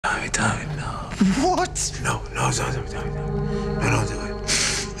What? No, don't do it. No, don't do it.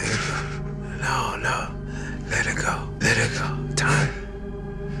 Let it go. No. Let it go. Let it go. Time.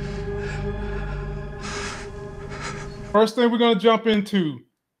 First thing we're going to jump into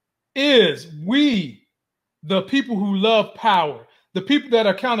is we, the people who love power, the people that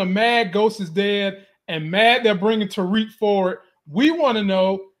are kind of mad Ghost is dead and mad they're bringing Tariq forward. We want to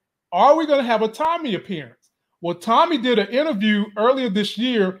know, are we going to have a Tommy appearance? Well, Tommy did an interview earlier this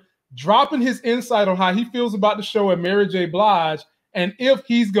year, dropping his insight on how he feels about the show and Mary J. Blige and if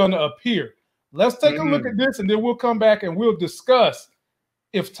he's going to appear. Let's take a look at this, and then we'll come back and we'll discuss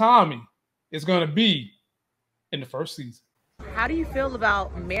if Tommy is going to be in the first season. How do you feel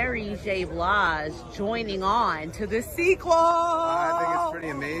about Mary J. Blige joining on to the sequel? I think it's pretty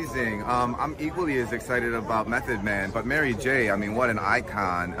amazing. I'm equally as excited about Method Man, but Mary J., I mean, what an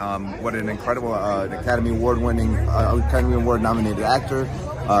icon. What an incredible Academy Award nominated actor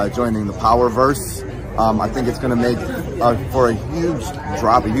joining the Powerverse. I think it's going to make for a huge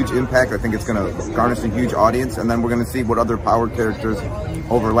drop, a huge impact. I think it's going to garnish a huge audience, and then we're going to see what other power characters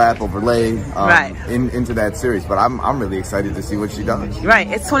overlay into that series. But I'm really excited to see what she does. Right,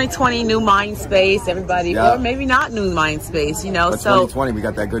 it's 2020, new mind space, everybody, or maybe not new mind space, you know. But so 2020, we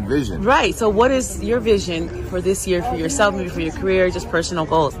got that good vision. Right. So what is your vision for this year, for yourself, maybe for your career, just personal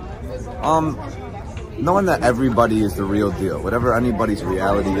goals? Knowing that everybody is the real deal, whatever anybody's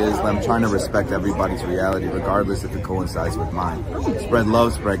reality is, I'm trying to respect everybody's reality, regardless if it coincides with mine. Spread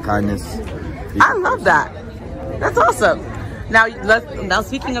love, spread kindness. I love that. That's awesome. Now,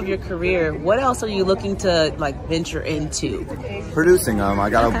 speaking of your career, what else are you looking to venture into? Producing. I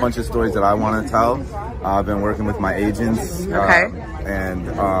got a bunch of stories that I want to tell. I've been working with my agents and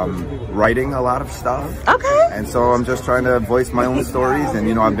writing a lot of stuff. Okay. And so I'm just trying to voice my own stories. And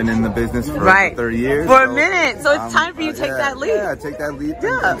you know, I've been in the business for 30 years. For a minute. So it's time for you to take that leap. Yeah, take that leap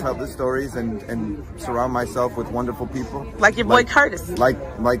and tell the stories and surround myself with wonderful people. Like your boy Curtis. Like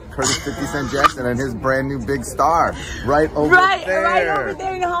Curtis 50 Cent Jackson and his brand new big star right over there. Right over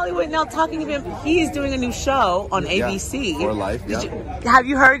there in Hollywood. Now, talking to him, he's doing a new show on ABC. For Life, have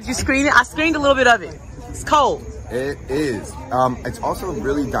you heard? Did you screen it? I screened a little bit of it. It's cold. It is. It's also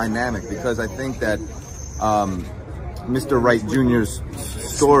really dynamic because I think that Mr. Wright Jr.'s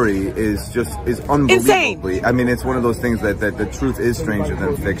story is unbelievably. Insane. I mean, it's one of those things that the truth is stranger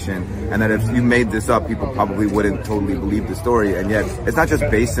than fiction, and that if you made this up, people probably wouldn't totally believe the story. And yet, it's not just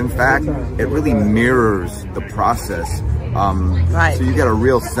based in fact; it really mirrors the process. So you get a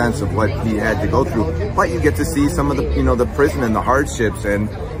real sense of what he had to go through, but you get to see some of the, the prison and the hardships and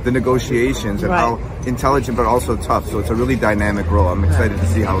the negotiations and how intelligent but also tough. So it's a really dynamic role. I'm excited to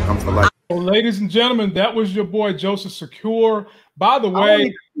see how it comes to life. Well, ladies and gentlemen, that was your boy Joseph Sikora. By the way, I don't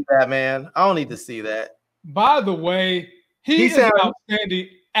need to see that, man. I don't need to see that. By the way, he is an outstanding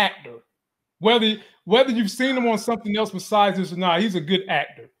actor. Whether you've seen him on something else besides this or not, he's a good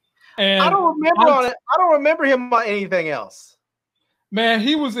actor. And I don't remember him on anything else. Man,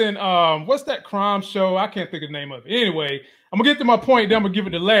 he was in what's that crime show? I can't think of the name of it. Anyway, I'm gonna get to my point, then I'm gonna give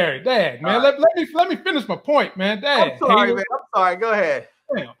it to Larry. Dad, man, let me finish my point, man. Dad, I'm sorry, man. I'm sorry. Go ahead.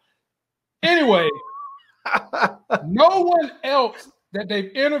 Damn. Anyway, no one else that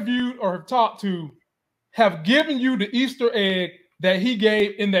they've interviewed or have talked to have given you the Easter egg that he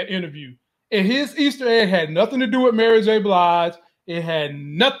gave in that interview. And his Easter egg had nothing to do with Mary J. Blige. It had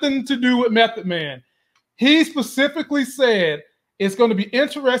nothing to do with Method Man. He specifically said it's going to be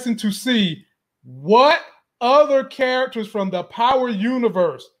interesting to see what other characters from the Power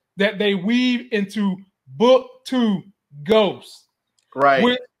universe that they weave into Book 2 Ghosts. Right.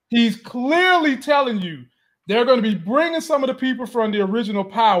 Which he's clearly telling you they're going to be bringing some of the people from the original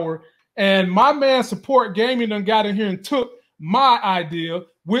Power. And my man Support Gaming done got in here and took my idea,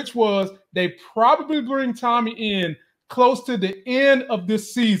 which was they probably bring Tommy in close to the end of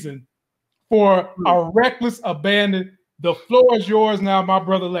this season for a reckless abandon. The floor is yours now, my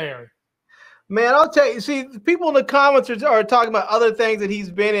brother Larry. Man, I'll tell you, see, people in the comments are talking about other things that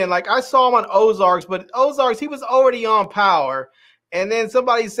he's been in. Like, I saw him on Ozarks, but Ozarks, he was already on Power. And then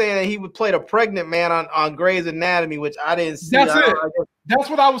somebody's saying that he would play a pregnant man on Grey's Anatomy, which I didn't see. That's it. That's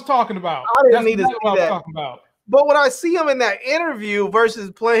what I was talking about. I didn't need to see what I was that. talking about. But when I see him in that interview versus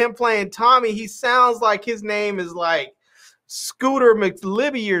him playing Tommy, he sounds like his name is like Scooter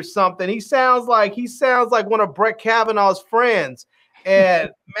McLibby or something. He sounds like one of Brett Kavanaugh's friends. And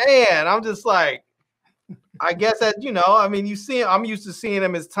man, I'm just like, I guess that, I mean, you see him, I'm used to seeing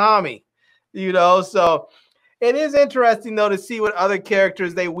him as Tommy, so it is interesting though to see what other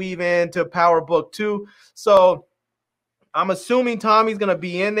characters they weave into Power Book 2. So I'm assuming Tommy's going to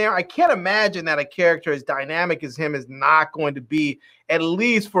be in there. I can't imagine that a character as dynamic as him is not going to be at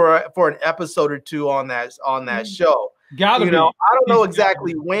least for an episode or two on that show. Gotta be. I don't know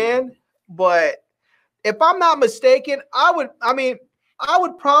exactly when, but if I'm not mistaken, I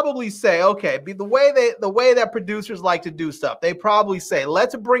would probably say, okay, the way that producers like to do stuff, they probably say,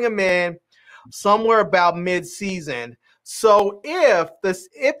 let's bring him in somewhere about mid-season. So if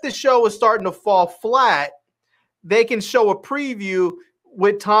the show is starting to fall flat, they can show a preview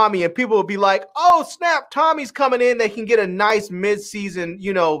with Tommy and people will be like, oh, snap, Tommy's coming in. They can get a nice mid-season,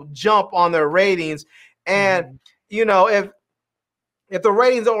 jump on their ratings. And, if the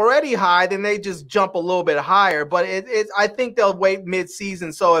ratings are already high, then they just jump a little bit higher. But I think they'll wait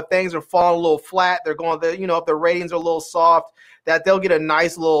mid-season. So if things are falling a little flat, they're going to, if the ratings are a little soft, that they'll get a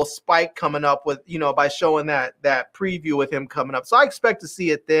nice little spike coming up with, by showing that preview with him coming up. So I expect to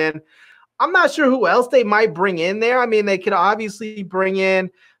see it then. I'm not sure who else they might bring in there. I mean, they could obviously bring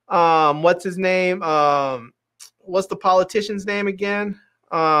in, what's his name? What's the politician's name again?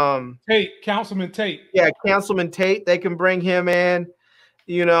 Councilman Tate. Yeah, Councilman Tate. They can bring him in.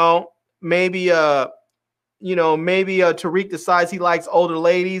 Maybe Tariq decides he likes older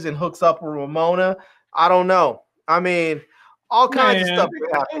ladies and hooks up with Ramona. I don't know. I mean, all kinds of stuff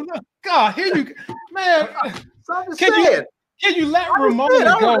could happen. God, here you, man. So I'm just saying. Can you let Ramona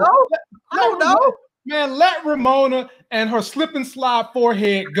go? I don't know. Man, let Ramona and her slip and slide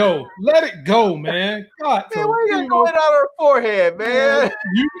forehead go. Let it go, man. God, man, why are you going on her forehead, man?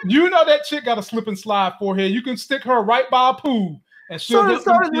 You know that chick got a slip and slide forehead. You can stick her right by a pool. And so does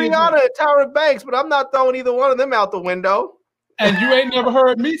Rihanna and Tyra Banks, but I'm not throwing either one of them out the window. And you ain't never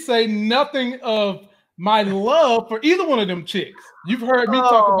heard me say nothing of my love for either one of them chicks. You've heard me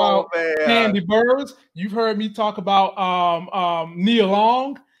talk about Candy Burrs. You've heard me talk about Nia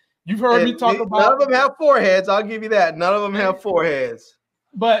Long. You've heard me talk about. None of them have foreheads. I'll give you that. None of them have foreheads.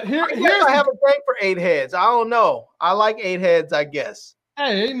 But I have a thing for 8 heads. I don't know. I like 8 heads, I guess.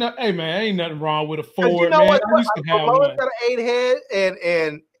 Hey, man, ain't nothing wrong with a 4. You know what? Ramona's got an 8 head,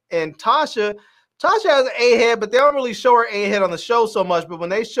 and Tasha has an 8 head, but they don't really show her 8 head on the show so much. But when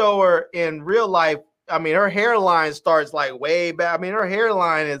they show her in real life, I mean, her hairline starts like way back. I mean, her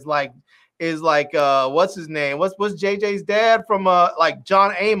hairline is like what's his name? What's JJ's dad from like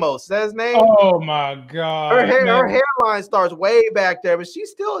John Amos? Is that his name? Oh my God. Her hairline starts way back there, but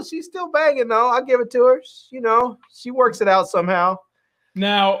she's still banging though. I'll give it to her. She works it out somehow.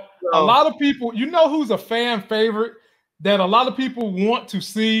 Now, a lot of people, who's a fan favorite that a lot of people want to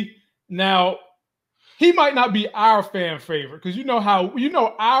see. Now, he might not be our fan favorite because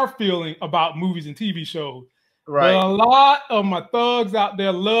our feeling about movies and TV shows. Right. But a lot of my thugs out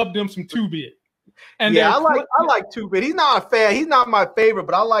there love them some 2-Bit. And yeah, I like 2-Bit. He's not a fan. He's not my favorite,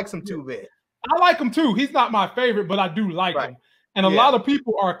 but I like some 2-Bit. I like him too. He's not my favorite, but I do like him. And a lot of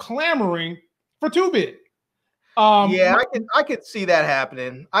people are clamoring for 2-Bit. I could see that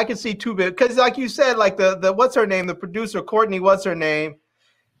happening. I could see 2-Bit because, like you said, like the what's her name, the producer Courtney, what's her name?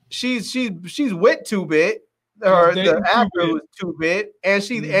 She's with 2-Bit, or the actor who's 2-Bit, and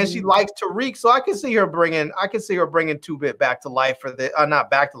she likes Tariq. So I can see her bringing 2-Bit back to life for this. Not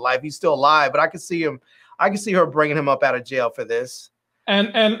back to life. He's still alive, but I can see her bringing him up out of jail for this.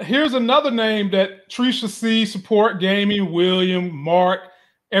 And here's another name that Trisha C, Support Gaming, William, Mark,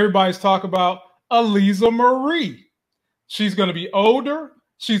 everybody's talking about. Aliza Marie. She's going to be older.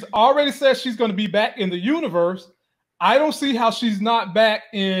 She's already said she's going to be back in the universe. I don't see how she's not back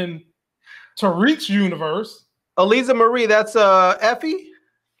in Tariq's universe. Aliza Marie, that's Effie?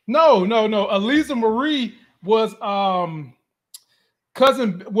 No. Aliza Marie was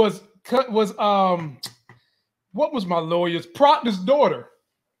what was my lawyer's Proctor's daughter.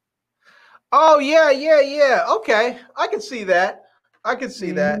 Oh yeah. Okay. I can see that. I can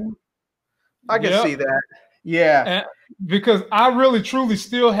see that. Yeah. And because I really, truly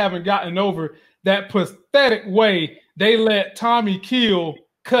still haven't gotten over that pathetic way they let Tommy kill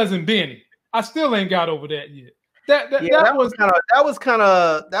cousin Benny. I still ain't got over that yet. That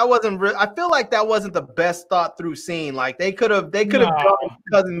wasn't real. I feel like that wasn't the best thought through scene. Like they could have done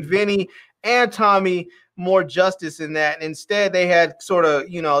cousin Vinny and Tommy more justice in that. And instead they had sort of,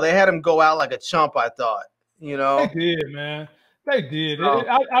 they had him go out like a chump, I thought. They did, man. They did. So,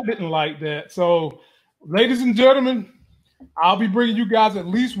 I didn't like that. So, ladies and gentlemen, I'll be bringing you guys at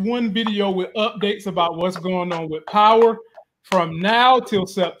least one video with updates about what's going on with Power from now till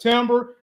September.